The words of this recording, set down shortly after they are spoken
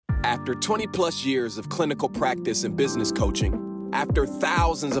After 20 plus years of clinical practice and business coaching, after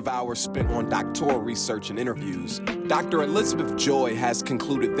thousands of hours spent on doctoral research and interviews, Dr. Elizabeth Joy has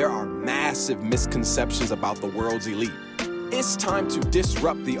concluded there are massive misconceptions about the world's elite. It's time to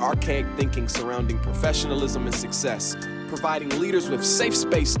disrupt the archaic thinking surrounding professionalism and success, providing leaders with safe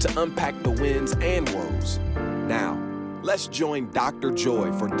space to unpack the wins and woes. Now, let's join Dr.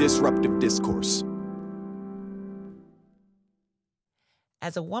 Joy for Disruptive Discourse.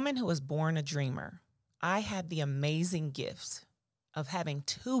 As a woman who was born a dreamer, I had the amazing gift of having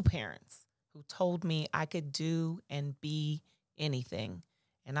two parents who told me I could do and be anything,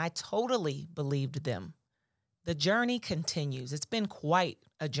 and I totally believed them. The journey continues. It's been quite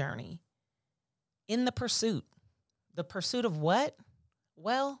a journey. In the pursuit. The pursuit of what?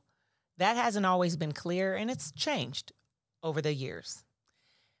 Well, that hasn't always been clear, and it's changed over the years.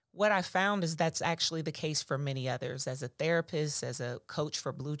 What I found is that's actually the case for many others. As a therapist, as a coach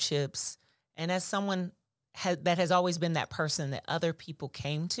for Blue Chips, and as someone that has always been that person that other people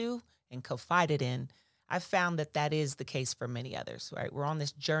came to and confided in, I've found that that is the case for many others, right? We're on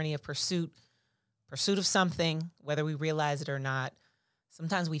this journey of pursuit of something, whether we realize it or not.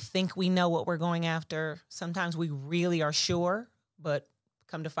 Sometimes we think we know what we're going after. Sometimes we really are sure, but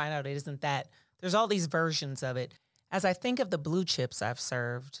come to find out it isn't that. There's all these versions of it. As I think of the Blue Chips I've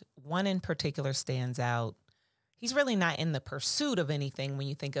served, one in particular stands out. He's really not in the pursuit of anything when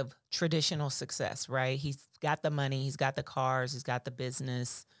you think of traditional success, right? He's got the money, he's got the cars, he's got the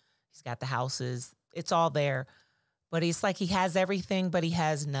business, he's got the houses. It's all there. But it's like he has everything, but he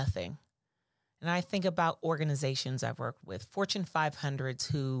has nothing. And I think about organizations I've worked with, Fortune 500s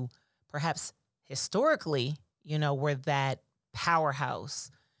who perhaps historically, were that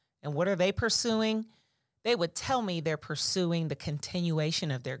powerhouse. And what are they pursuing? They would tell me they're pursuing the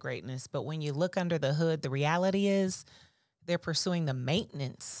continuation of their greatness. But when you look under the hood, the reality is they're pursuing the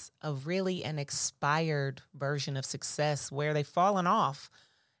maintenance of really an expired version of success where they've fallen off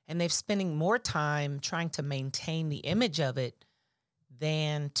and they're spending more time trying to maintain the image of it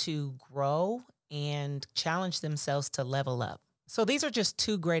than to grow and challenge themselves to level up. So these are just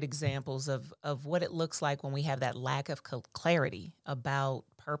two great examples of what it looks like when we have that lack of clarity about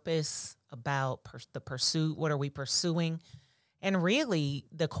purpose, about the pursuit, what are we pursuing, and really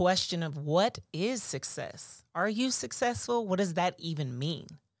the question of what is success? Are you successful? What does that even mean?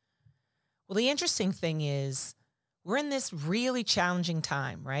 Well, the interesting thing is we're in this really challenging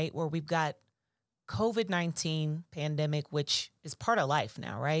time, right, where we've got COVID-19 pandemic, which is part of life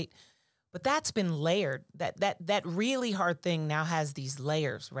now, right? But that's been layered. That really hard thing now has these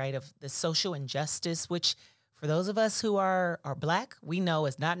layers, right, of the social injustice, which for those of us who are Black, we know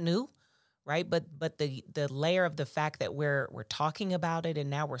is not new, right? But the layer of the fact that we're talking about it and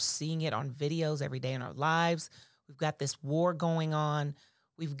now we're seeing it on videos every day in our lives. We've got this war going on.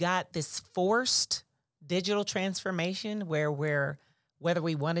 We've got this forced digital transformation where whether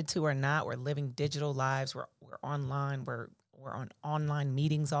we wanted to or not, we're living digital lives. We're online. We're on online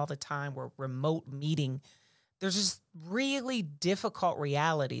meetings all the time. We're remote meeting. There's this really difficult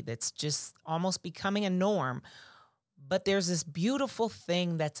reality that's just almost becoming a norm. But there's this beautiful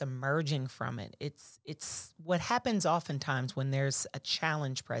thing that's emerging from it. It's what happens oftentimes when there's a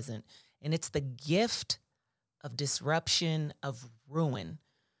challenge present, and it's the gift of disruption, of ruin.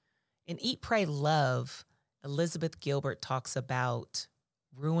 In Eat, Pray, Love, Elizabeth Gilbert talks about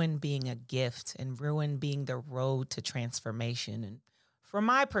ruin being a gift and ruin being the road to transformation. And from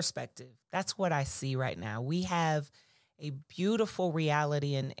my perspective, that's what I see right now. We have a beautiful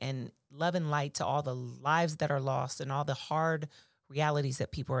reality and love and light to all the lives that are lost and all the hard realities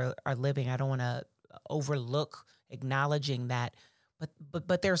that people are living. I don't want to overlook acknowledging that.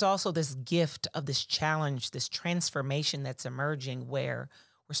 But there's also this gift of this challenge, this transformation that's emerging where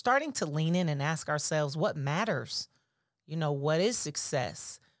we're starting to lean in and ask ourselves, what matters? What is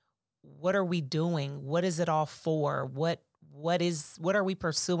success? What are we doing? What is it all for? What are we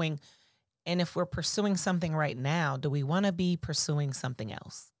pursuing? And if we're pursuing something right now, do we want to be pursuing something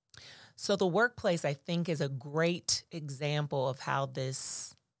else? So the workplace, I think, is a great example of how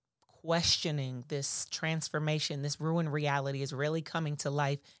this questioning, this transformation, this ruined reality is really coming to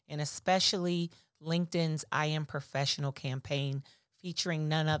life, and especially LinkedIn's I Am Professional campaign featuring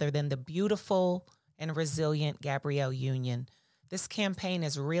none other than the beautiful and resilient Gabrielle Union. This campaign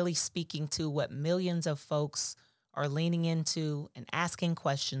is really speaking to what millions of folks are leaning into and asking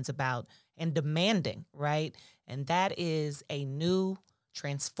questions about and demanding, right? And that is a new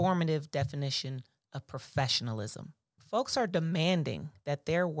transformative definition of professionalism. Folks are demanding that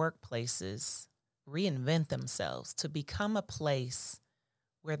their workplaces reinvent themselves to become a place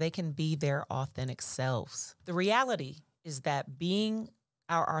where they can be their authentic selves. The reality is that being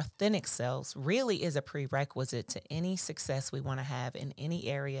our authentic selves really is a prerequisite to any success we want to have in any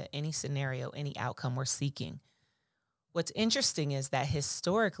area, any scenario, any outcome we're seeking. What's interesting is that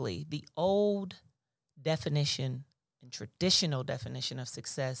historically, the old definition and traditional definition of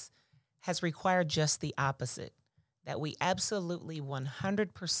success has required just the opposite, that we absolutely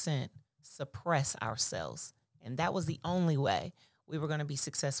 100% suppress ourselves. And that was the only way we were going to be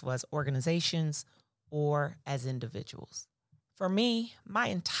successful as organizations or as individuals. For me, my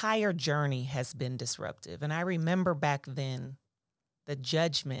entire journey has been disruptive. And I remember back then the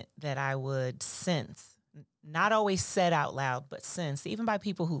judgment that I would sense, not always said out loud, but sense, even by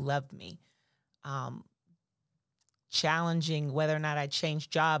people who loved me, challenging whether or not I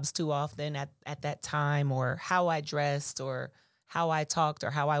changed jobs too often at that time, or how I dressed, or how I talked, or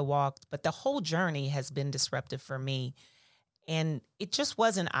how I walked. But the whole journey has been disruptive for me. And it just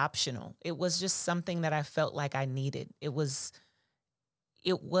wasn't optional. It was just something that I felt like I needed. It was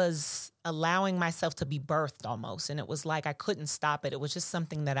allowing myself to be birthed almost. And it was like I couldn't stop it. It was just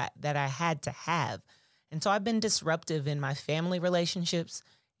something that I had to have. And so I've been disruptive in my family relationships,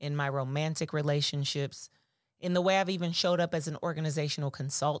 in my romantic relationships, in the way I've even showed up as an organizational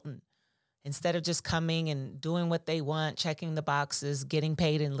consultant. Instead of just coming and doing what they want, checking the boxes, getting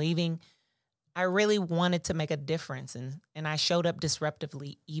paid and leaving, I really wanted to make a difference. And I showed up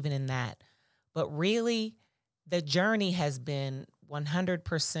disruptively even in that. But really, the journey has been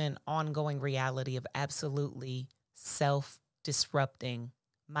 100% ongoing reality of absolutely self-disrupting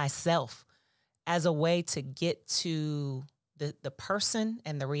myself as a way to get to the person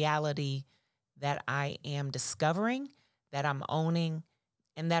and the reality that I am discovering, that I'm owning,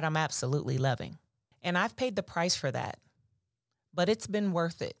 and that I'm absolutely loving. And I've paid the price for that, but it's been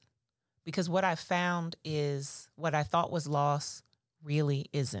worth it, because what I found is what I thought was loss really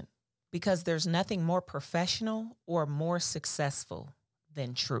isn't, because there's nothing more professional or more successful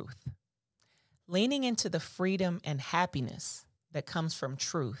than truth. Leaning into the freedom and happiness that comes from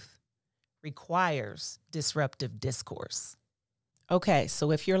truth requires disruptive discourse. Okay,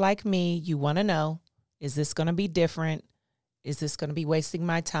 so if you're like me, you want to know, is this going to be different? Is this going to be wasting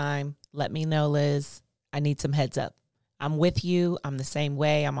my time? Let me know, Liz. I need some heads up. I'm with you. I'm the same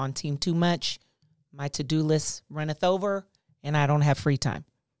way. I'm on team too much. My to-do list runneth over and I don't have free time.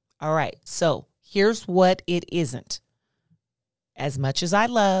 All right, so here's what it isn't. As much as I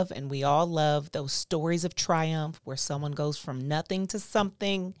love, and we all love those stories of triumph where someone goes from nothing to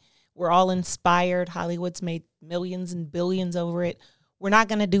something, we're all inspired. Hollywood's made millions and billions over it. We're not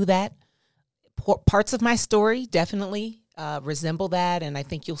going to do that. Parts of my story definitely resemble that, and I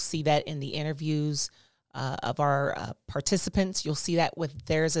think you'll see that in the interviews of our participants. You'll see that with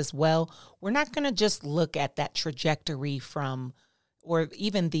theirs as well. We're not going to just look at that trajectory from, or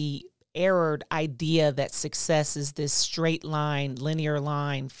even the errored idea that success is this straight line, linear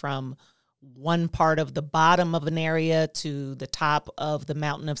line from one part of the bottom of an area to the top of the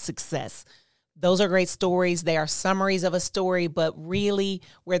mountain of success. Those are great stories. They are summaries of a story, but really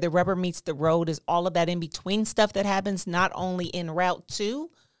where the rubber meets the road is all of that in between stuff that happens not only en route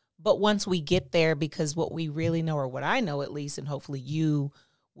to, but once we get there, because what we really know, or what I know at least, and hopefully you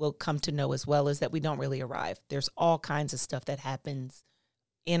will come to know as well, is that we don't really arrive. There's all kinds of stuff that happens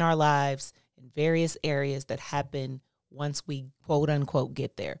in our lives in various areas that happen once we quote unquote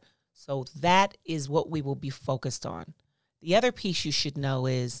get there. So that is what we will be focused on. The other piece you should know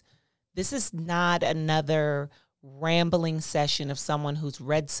is this is not another rambling session of someone who's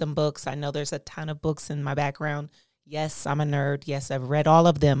read some books. I know there's a ton of books in my background. Yes, I'm a nerd. Yes, I've read all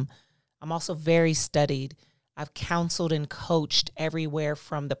of them. I'm also very studied. I've counseled and coached everywhere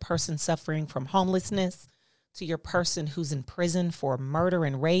from the person suffering from homelessness to your person who's in prison for murder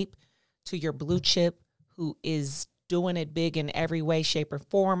and rape, to your blue chip who is doing it big in every way, shape, or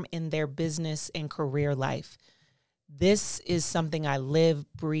form in their business and career life. This is something I live,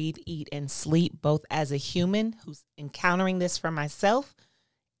 breathe, eat, and sleep, both as a human who's encountering this for myself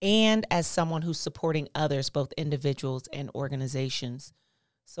and as someone who's supporting others, both individuals and organizations.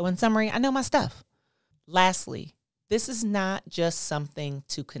 So in summary, I know my stuff. Lastly, this is not just something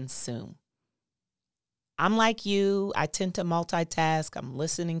to consume. I'm like you. I tend to multitask. I'm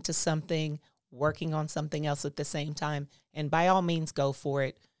listening to something, working on something else at the same time, and by all means, go for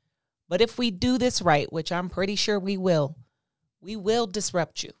it. But if we do this right, which I'm pretty sure we will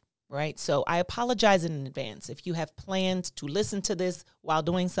disrupt you, right? So I apologize in advance if you have planned to listen to this while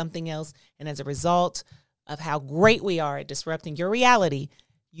doing something else, and as a result of how great we are at disrupting your reality,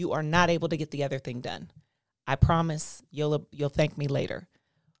 you are not able to get the other thing done. I promise you'll thank me later.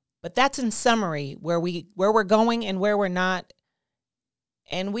 But that's in summary where we're going and where we're not,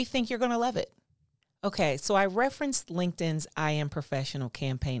 and we think you're going to love it. Okay, so I referenced LinkedIn's I Am Professional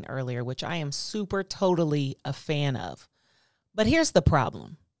campaign earlier, which I am super totally a fan of. But here's the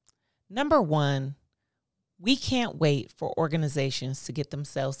problem. Number one, we can't wait for organizations to get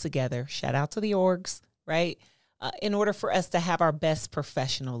themselves together. Shout out to the orgs, right? In order for us to have our best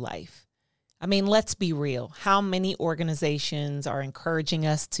professional life. I mean, let's be real. How many organizations are encouraging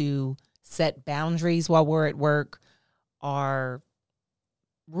us to set boundaries while we're at work, are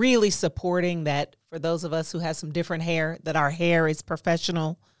really supporting that for those of us who have some different hair, that our hair is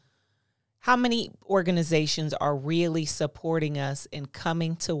professional? How many organizations are really supporting us in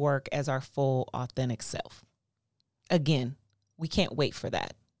coming to work as our full, authentic self? Again, we can't wait for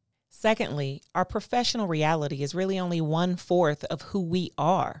that. Secondly, our professional reality is really only 1/4 of who we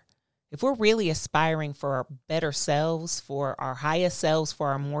are. If we're really aspiring for our better selves, for our highest selves, for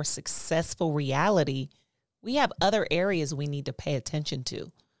our more successful reality, we have other areas we need to pay attention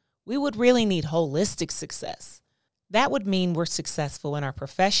to. We would really need holistic success. That would mean we're successful in our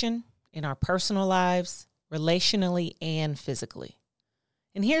profession, in our personal lives, relationally, and physically.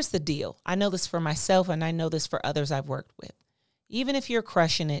 And here's the deal. I know this for myself, and I know this for others I've worked with. Even if you're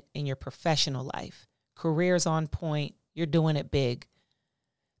crushing it in your professional life, career's on point, you're doing it big,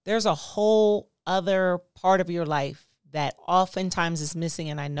 there's a whole other part of your life that oftentimes is missing.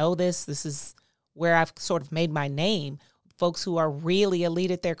 And I know this is where I've sort of made my name. Folks who are really elite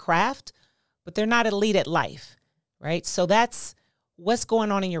at their craft, but they're not elite at life, right? So that's what's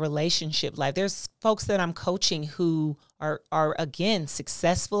going on in your relationship life. There's folks that I'm coaching who are again,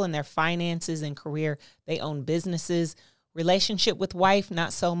 successful in their finances and career. They own businesses. Relationship with wife,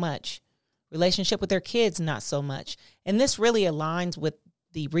 not so much. Relationship with their kids, not so much. And this really aligns with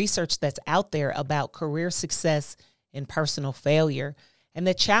the research that's out there about career success and personal failure. And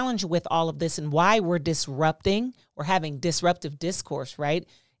the challenge with all of this and why we're disrupting or having disruptive discourse, right,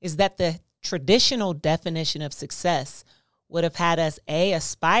 is that the traditional definition of success would have had us,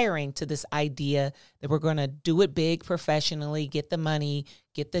 aspiring to this idea that we're going to do it big professionally, get the money,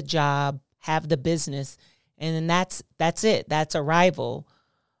 get the job, have the business, and then that's it. That's arrival.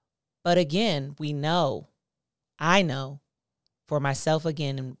 But again, I know for myself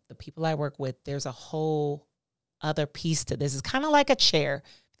again and the people I work with, there's a whole other piece to this. It's kind of like a chair.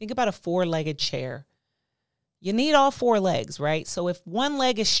 Think about a 4-legged chair. You need all 4 legs, right? So if one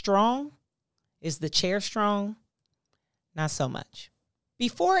leg is strong, is the chair strong? Not so much.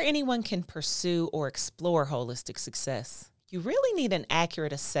 Before anyone can pursue or explore holistic success, you really need an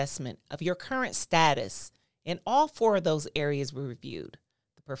accurate assessment of your current status in all 4 of those areas we reviewed: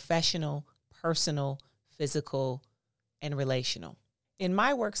 the professional, personal, physical, and relational. In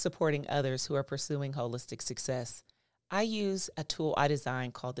my work supporting others who are pursuing holistic success, I use a tool I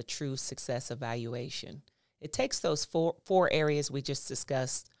designed called the True Success Evaluation. It takes those four areas we just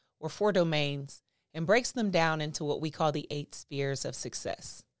discussed, or 4 domains, and breaks them down into what we call the 8 spheres of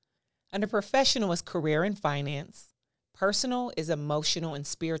success. Under professional is career and finance. Personal is emotional and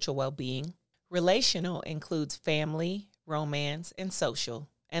spiritual well-being. Relational includes family, romance, and social.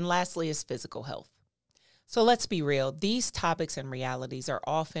 And lastly is physical health. So let's be real. These topics and realities are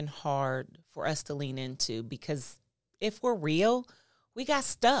often hard for us to lean into because if we're real, we got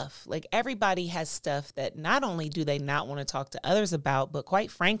stuff. Like everybody has stuff that not only do they not want to talk to others about, but quite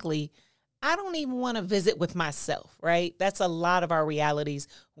frankly, I don't even want to visit with myself, right? That's a lot of our realities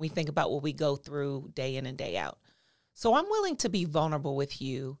when we think about what we go through day in and day out. So I'm willing to be vulnerable with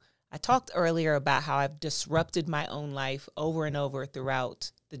you. I talked earlier about how I've disrupted my own life over and over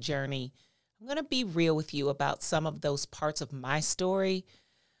throughout the journey. I'm going to be real with you about some of those parts of my story,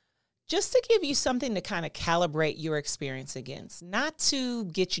 just to give you something to kind of calibrate your experience against, not to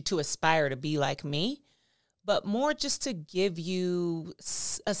get you to aspire to be like me, but more just to give you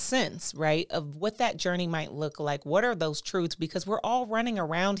a sense, right, of what that journey might look like. What are those truths? Because we're all running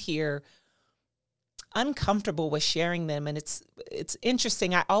around here uncomfortable with sharing them. And it's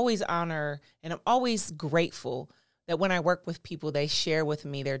interesting. I always honor and I'm always grateful that when I work with people, they share with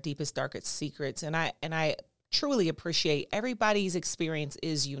me their deepest, darkest secrets. And I truly appreciate everybody's experience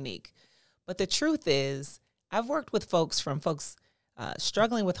is unique. But the truth is, I've worked with folks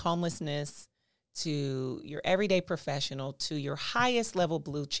struggling with homelessness to your everyday professional, to your highest level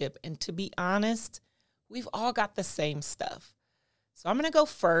blue chip. And to be honest, we've all got the same stuff. So I'm going to go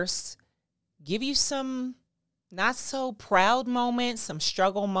first, give you some not so proud moments, some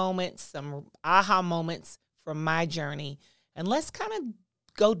struggle moments, some aha moments from my journey. And let's kind of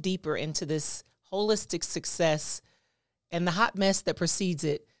go deeper into this holistic success and the hot mess that precedes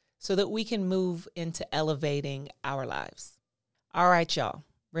it so that we can move into elevating our lives. All right, y'all.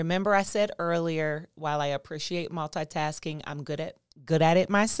 Remember I said earlier, while I appreciate multitasking, I'm good at it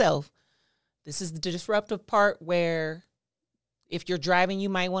myself. This is the disruptive part where if you're driving, you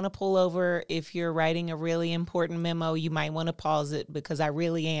might want to pull over. If you're writing a really important memo, you might want to pause it because I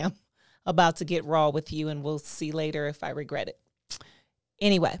really am about to get raw with you, and we'll see later if I regret it.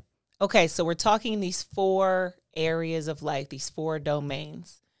 Anyway, okay, so we're talking these 4 areas of life, these 4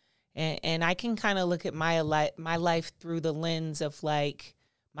 domains. And I can kind of look at my life through the lens of like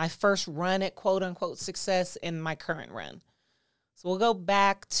my first run at quote unquote success and my current run. So we'll go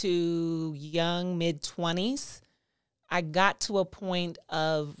back to young mid-20s. I got to a point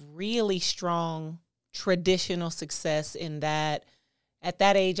of really strong traditional success in that at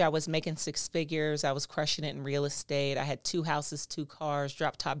that age, I was making 6 figures. I was crushing it in real estate. I had 2 houses, 2 cars,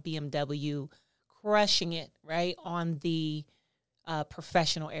 drop top BMW, crushing it, right, on the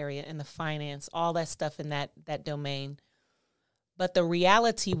professional area and the finance, all that stuff in that domain. But the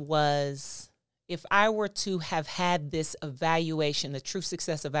reality was, if I were to have had this evaluation, the true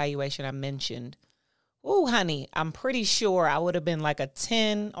success evaluation I mentioned, oh, honey, I'm pretty sure I would have been like a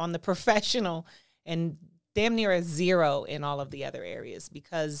 10 on the professional and damn near a 0 in all of the other areas,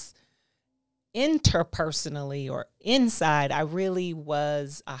 because interpersonally or inside, I really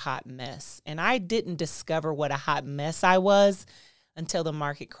was a hot mess. And I didn't discover what a hot mess I was until the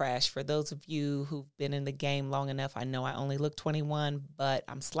market crashed. For those of you who've been in the game long enough, I know I only look 21, but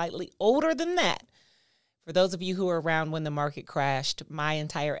I'm slightly older than that. For those of you who were around when the market crashed, my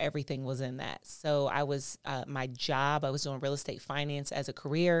entire everything was in that. So I was, my job, I was doing real estate finance as a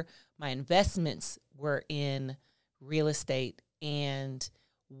career. My investments were in real estate. And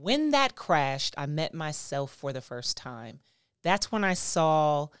when that crashed, I met myself for the first time. That's when I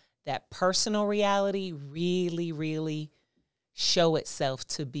saw that personal reality really, really show itself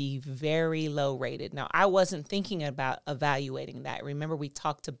to be very low rated. Now, I wasn't thinking about evaluating that. Remember, we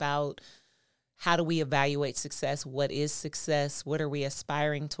talked about how do we evaluate success? What is success? What are we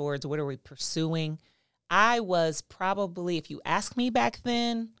aspiring towards? What are we pursuing? I was probably, if you ask me back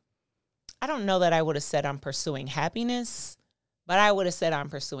then, I don't know that I would have said I'm pursuing happiness, but I would have said I'm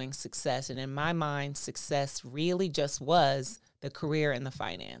pursuing success. And in my mind, success really just was the career and the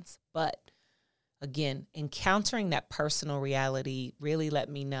finance. But again, encountering that personal reality really let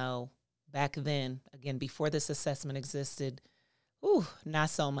me know back then, again, before this assessment existed, not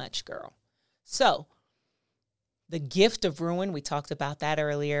so much, girl. So the gift of ruin, we talked about that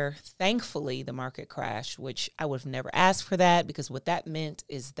earlier. Thankfully, the market crashed, which I would have never asked for that, because what that meant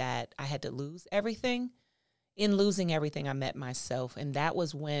is that I had to lose everything. In losing everything, I met myself. And that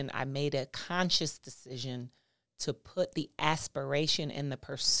was when I made a conscious decision to put the aspiration and the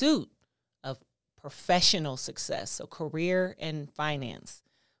pursuit of professional success, so career and finance,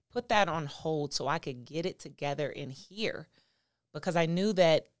 put that on hold so I could get it together in here, because I knew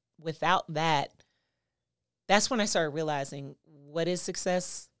that without that, that's when I started realizing what is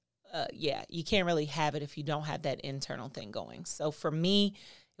success. You can't really have it if you don't have that internal thing going. So for me,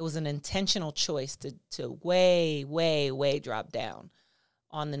 it was an intentional choice to way, way, way drop down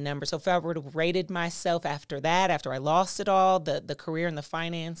on the number. So if I would have rated myself after that, after I lost it all, the career and the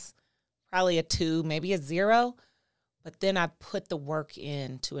finance, probably a 2, maybe a 0. But then I put the work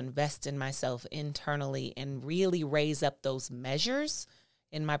in to invest in myself internally and really raise up those measures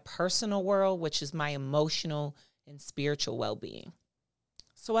in my personal world, which is my emotional and spiritual well-being.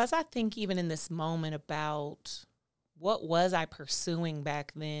 So as I think even in this moment about what was I pursuing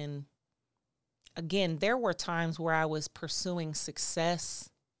back then, again, there were times where I was pursuing success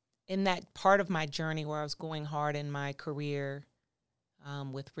in that part of my journey where I was going hard in my career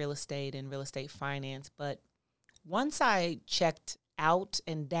with real estate and real estate finance. But once I checked out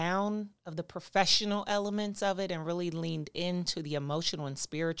and down of the professional elements of it and really leaned into the emotional and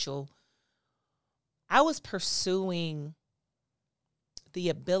spiritual, I was pursuing the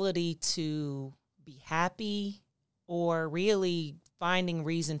ability to be happy or really finding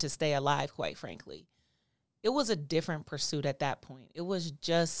reason to stay alive, quite frankly. It was a different pursuit at that point. It was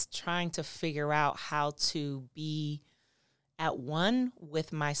just trying to figure out how to be at one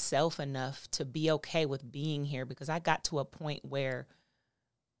with myself enough to be okay with being here, because I got to a point where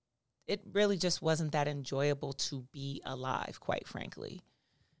it really just wasn't that enjoyable to be alive, quite frankly.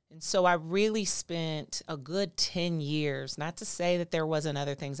 And so I really spent a good 10 years, not to say that there wasn't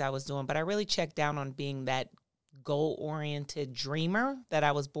other things I was doing, but I really checked down on being that goal-oriented dreamer that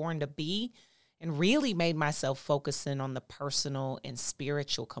I was born to be, and really made myself focus in on the personal and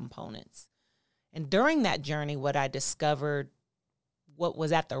spiritual components. And during that journey, what I discovered, what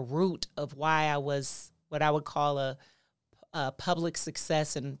was at the root of why I was what I would call a public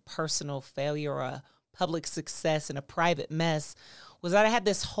success and personal failure, or a public success and a private mess, was that I had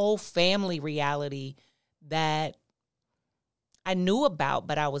this whole family reality that I knew about,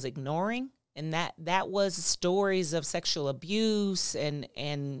 but I was ignoring. And that was stories of sexual abuse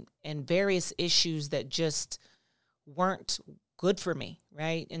and various issues that just weren't good for me,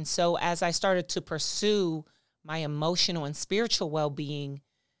 right? And so as I started to pursue my emotional and spiritual well-being,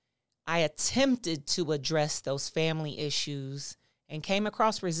 I attempted to address those family issues and came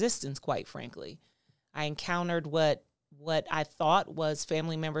across resistance, quite frankly. I encountered what I thought was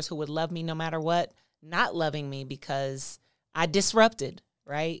family members who would love me no matter what, not loving me because I disrupted,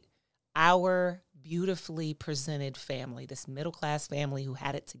 right? Our beautifully presented family, this middle-class family who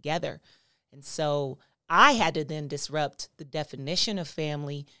had it together. And so I had to then disrupt the definition of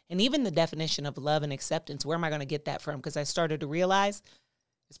family and even the definition of love and acceptance. Where am I going to get that from? Because I started to realize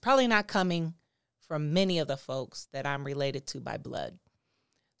it's probably not coming from many of the folks that I'm related to by blood.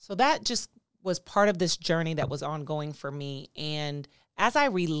 So that just was part of this journey that was ongoing for me. And as I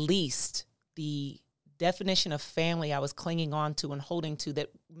released the definition of family I was clinging on to and holding to, that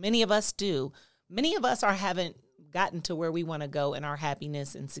many of us do, many of us haven't gotten to where we want to go in our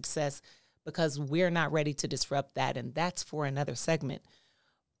happiness and success because we're not ready to disrupt that. And that's for another segment.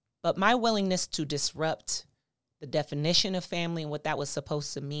 But my willingness to disrupt the definition of family and what that was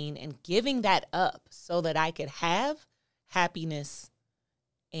supposed to mean and giving that up so that I could have happiness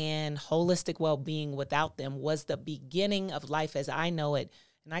and holistic well-being without them was the beginning of life as I know it.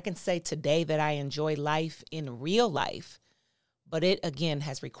 And I can say today that I enjoy life in real life, but it, again,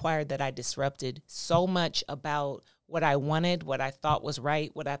 has required that I disrupted so much about what I wanted, what I thought was right,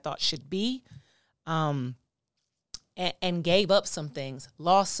 what I thought should be, and gave up some things,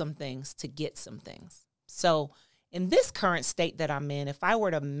 lost some things to get some things. So in this current state that I'm in, if I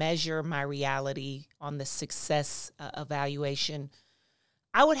were to measure my reality on the success evaluation,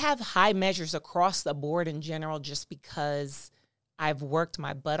 I would have high measures across the board in general just because I've worked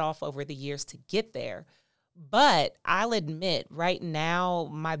my butt off over the years to get there. But I'll admit right now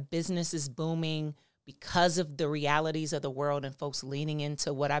my business is booming because of the realities of the world and folks leaning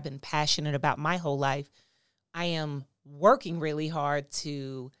into what I've been passionate about my whole life. I am working really hard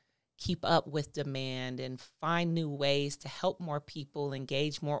to keep up with demand and find new ways to help more people,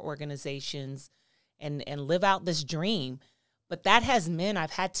 engage more organizations, and live out this dream. But that has meant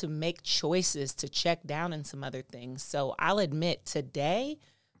I've had to make choices to check down in some other things. So I'll admit today,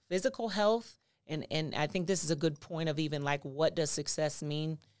 physical health, and I think this is a good point of even like, what does success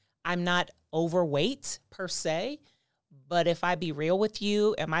mean? I'm not overweight per se, but if I be real with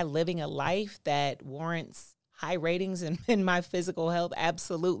you, am I living a life that warrants high ratings in my physical health?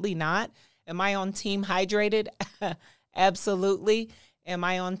 Absolutely not. Am I on team hydrated? Absolutely. Am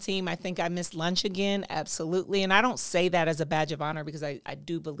I on team, I think I missed lunch again? Absolutely. And I don't say that as a badge of honor because I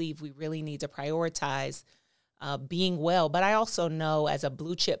do believe we really need to prioritize being well. But I also know as a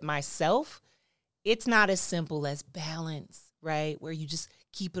blue chip myself, it's not as simple as balance, right? Where you just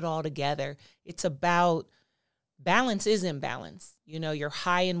keep it all together. It's about balance is imbalance. You know, you're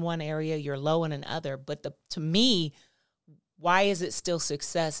high in one area, you're low in another. But to me, why is it still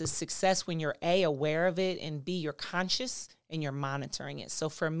success? Is success when you're A, aware of it, and B, you're conscious and you're monitoring it. So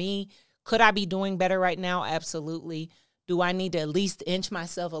for me, could I be doing better right now? Absolutely. Do I need to at least inch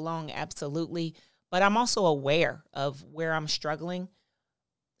myself along? Absolutely. But I'm also aware of where I'm struggling.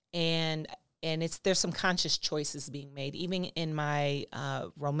 And there's some conscious choices being made, even in my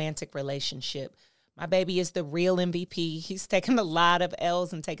romantic relationship. My baby is the real MVP. He's taken a lot of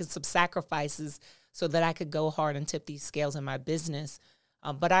L's and taken some sacrifices so that I could go hard and tip these scales in my business.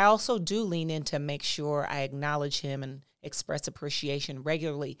 But I also do lean in to make sure I acknowledge him and express appreciation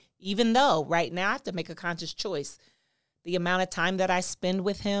regularly, even though right now I have to make a conscious choice. The amount of time that I spend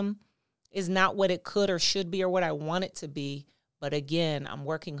with him is not what it could or should be or what I want it to be. But again, I'm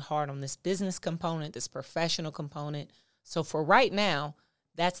working hard on this business component, this professional component. So for right now,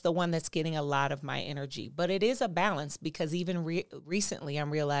 that's the one that's getting a lot of my energy. But it is a balance because even recently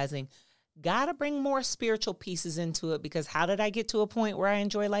I'm realizing got to bring more spiritual pieces into it, because how did I get to a point where I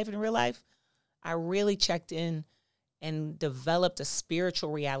enjoy life in real life? I really checked in and developed a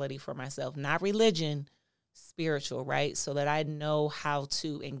spiritual reality for myself, not religion, spiritual, right? So that I know how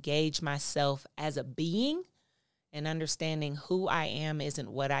to engage myself as a being, and understanding who I am isn't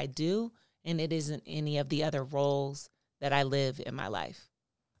what I do, and it isn't any of the other roles that I live in my life.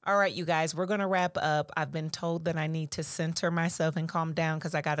 All right, you guys, we're going to wrap up. I've been told that I need to center myself and calm down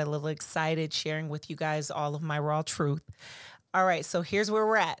because I got a little excited sharing with you guys all of my raw truth. All right, so here's where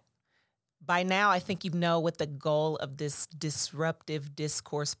we're at. By now, I think you know what the goal of this Disruptive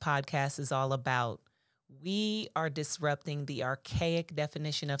Discourse podcast is all about. We are disrupting the archaic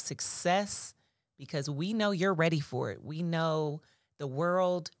definition of success because we know you're ready for it. We know the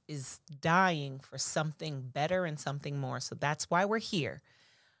world is dying for something better and something more. So that's why we're here.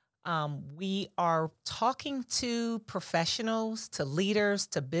 We are talking to professionals, to leaders,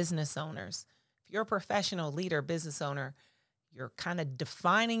 to business owners. If you're a professional leader, business owner, you're kind of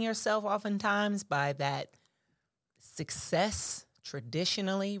defining yourself oftentimes by that success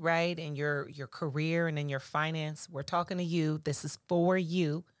traditionally, right? In your career and in your finance. We're talking to you. This is for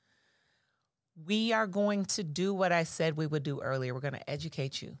you. We are going to do what I said we would do earlier. We're going to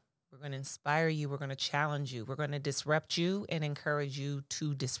educate you. We're going to inspire you. We're going to challenge you. We're going to disrupt you and encourage you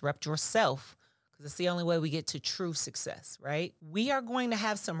to disrupt yourself, because it's the only way we get to true success, right? We are going to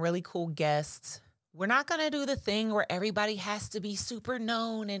have some really cool guests. We're not going to do the thing where everybody has to be super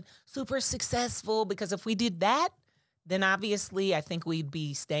known and super successful, because if we did that, then obviously I think we'd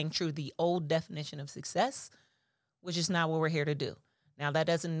be staying true to the old definition of success, which is not what we're here to do. Now, that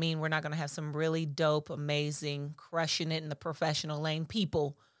doesn't mean we're not going to have some really dope, amazing, crushing it in the professional lane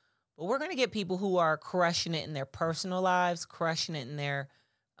people, but we're going to get people who are crushing it in their personal lives, crushing it in their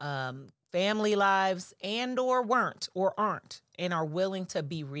family lives, and or weren't or aren't, and are willing to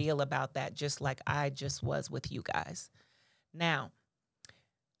be real about that, just like I just was with you guys. Now,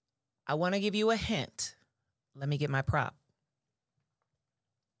 I want to give you a hint. Let me get my prop.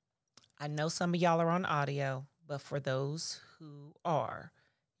 I know some of y'all are on audio, but for those who are,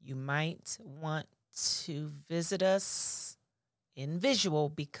 you might want to visit us in visual,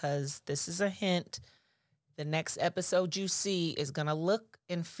 because this is a hint. The next episode you see is going to look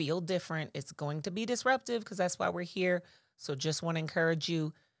and feel different. It's going to be disruptive, because that's why we're here. So just want to encourage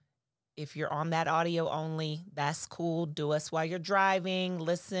you, if you're on that audio only, that's cool. Do us while you're driving,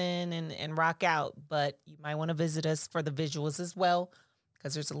 listen and rock out. But you might want to visit us for the visuals as well,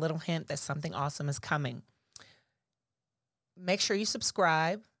 because there's a little hint that something awesome is coming. Make sure you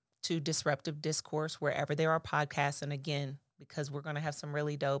subscribe to Disruptive Discourse wherever there are podcasts. And again, because we're going to have some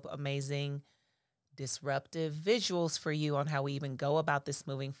really dope, amazing, disruptive visuals for you on how we even go about this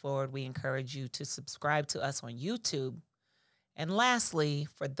moving forward, we encourage you to subscribe to us on YouTube. And lastly,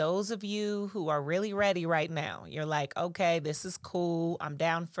 for those of you who are really ready right now, you're like, okay, this is cool. I'm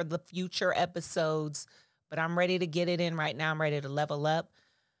down for the future episodes, but I'm ready to get it in right now. I'm ready to level up.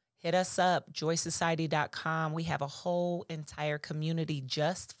 Hit us up, joysociety.com. We have a whole entire community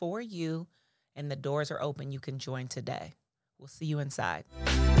just for you, and the doors are open. You can join today. We'll see you inside.